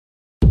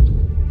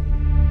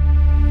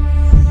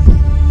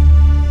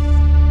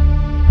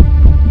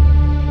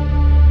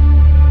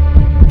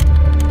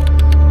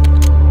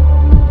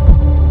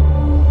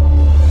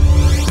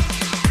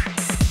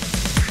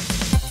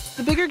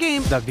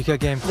The bigger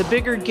game. The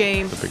bigger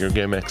game. The Bigger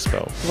Game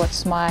Expo.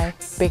 What's my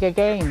bigger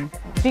game?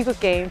 Bigger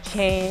game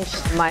changed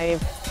my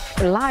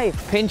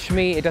life. Pinch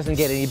me, it doesn't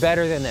get any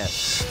better than this.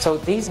 So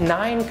these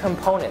 9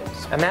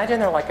 components,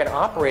 imagine they're like an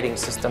operating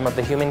system of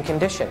the human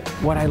condition.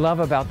 What I love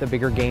about the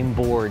Bigger Game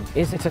board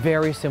is it's a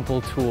very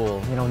simple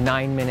tool.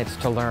 9 minutes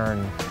to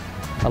learn,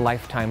 a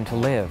lifetime to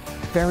live.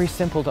 Very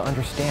simple to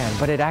understand,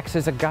 but it acts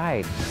as a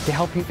guide to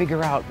help you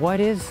figure out what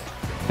is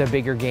the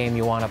bigger game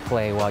you want to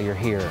play while you're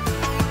here.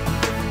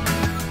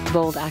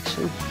 Bold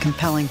action.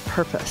 Compelling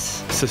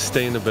purpose.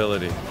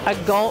 Sustainability. A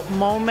gulp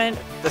moment.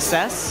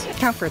 Assess.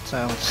 Comfort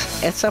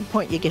zones. At some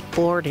point you get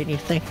bored and you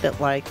think that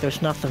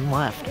there's nothing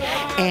left.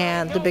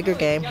 And the bigger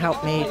game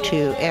helped me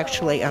to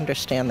actually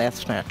understand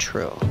that's not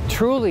true.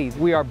 Truly,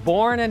 we are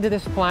born into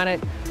this planet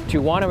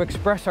to want to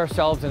express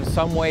ourselves in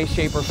some way,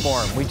 shape, or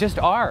form. We just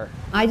are.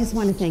 I just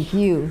want to thank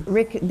you.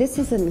 Rick, this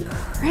is an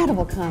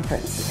incredible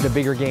conference. The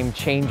Bigger Game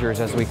Changers,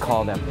 as we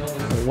call them.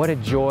 What a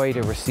joy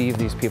to receive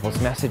these people's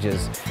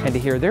messages and to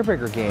hear their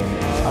bigger game.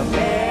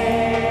 Amazing.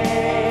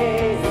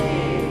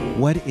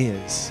 What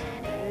is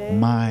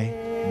my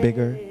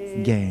bigger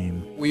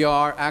game? We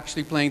are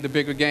actually playing the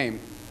bigger game.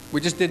 We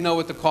just didn't know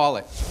what to call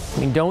it. I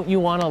mean, don't you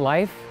want a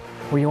life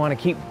where you want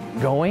to keep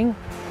going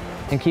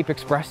and keep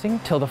expressing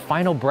till the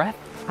final breath?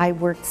 I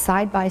worked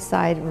side by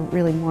side,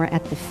 really more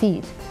at the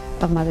feet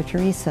of Mother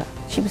Teresa.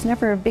 She was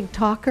never a big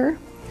talker.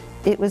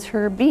 It was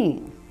her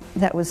being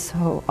that was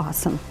so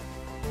awesome.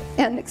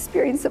 An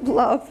experience of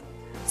love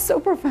so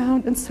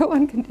profound and so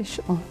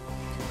unconditional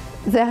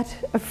that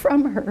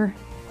from her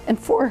and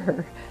for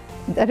her,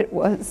 that it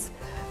was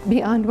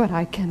beyond what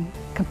I can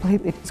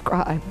completely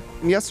describe.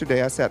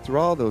 Yesterday I sat through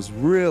all those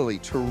really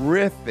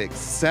terrific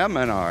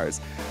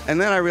seminars, and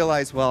then I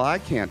realized, well, I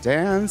can't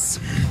dance,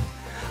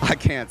 I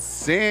can't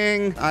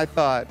sing. I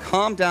thought,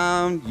 calm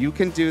down, you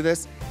can do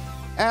this,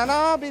 and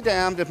I'll be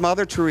damned if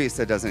Mother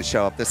Teresa doesn't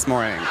show up this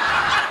morning.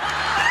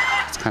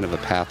 It's kind of a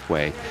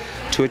pathway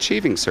to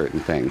achieving certain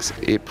things.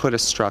 It put a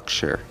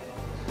structure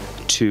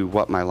to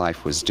what my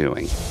life was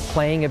doing.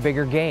 Playing a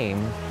bigger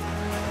game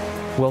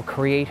will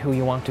create who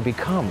you want to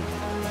become.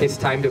 It's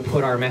time to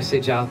put our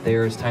message out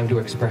there. It's time to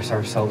express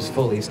ourselves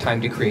fully. It's time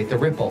to create the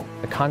ripple.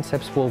 The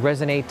concepts will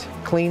resonate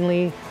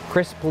cleanly,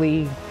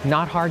 crisply,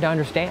 not hard to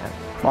understand.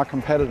 My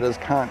competitors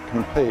can't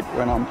compete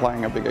when I'm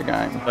playing a bigger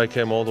game. I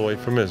came all the way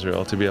from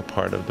Israel to be a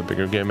part of the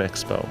Bigger Game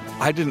Expo.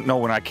 I didn't know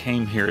when I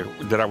came here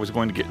that I was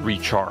going to get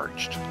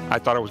recharged. I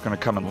thought I was going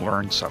to come and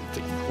learn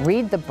something.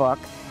 Read the book,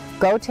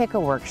 go take a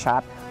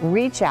workshop,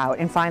 reach out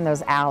and find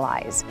those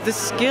allies. This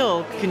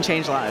skill can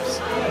change lives,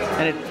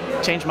 and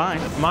it changed mine.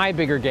 My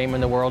bigger game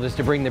in the world is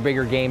to bring the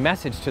bigger game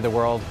message to the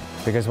world,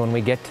 because when we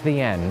get to the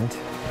end,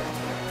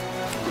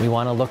 we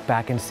want to look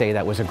back and say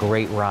that was a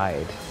great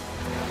ride,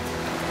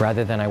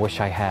 rather than I wish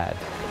I had.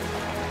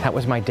 That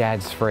was my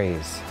dad's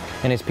phrase,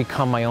 and it's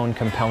become my own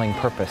compelling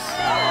purpose.